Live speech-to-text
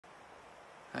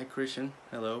Hi Christian,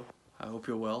 hello. I hope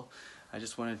you're well. I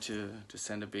just wanted to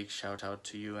send a big shout out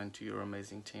to you and to your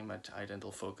amazing team at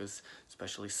iDental Focus,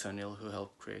 especially Sunil, who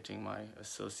helped creating my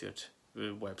associate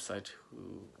website.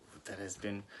 That has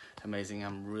been amazing.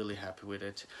 I'm really happy with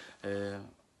it.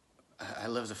 I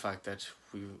love the fact that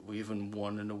we even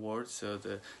won an award, so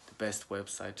the best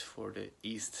website for the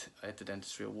East at the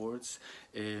Dentistry Awards.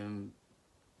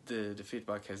 The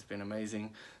feedback has been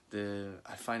amazing.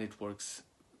 I find it works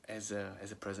as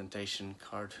a presentation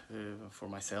card for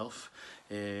myself.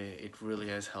 It really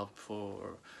has helped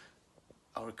for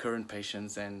our current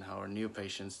patients and our new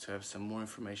patients to have some more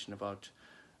information about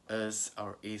us,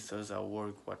 our ethos, our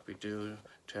work, what we do,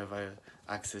 to have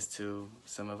access to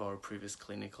some of our previous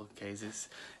clinical cases.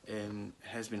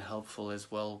 Has been helpful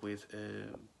as well with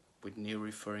new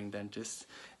referring dentists,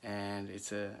 and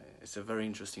it's a very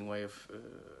interesting way of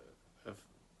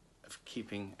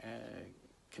keeping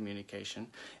communication,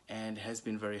 and has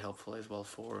been very helpful as well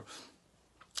for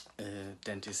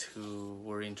dentists who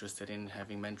were interested in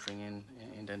having mentoring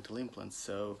in dental implants.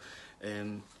 So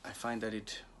I find that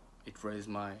it raised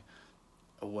my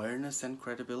awareness and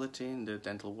credibility in the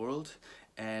dental world,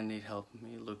 and it helped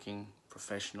me looking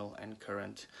professional and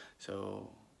current. So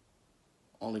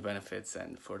only benefits,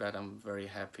 and for that I'm very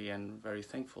happy and very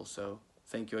thankful. So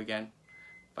thank you again.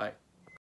 Bye.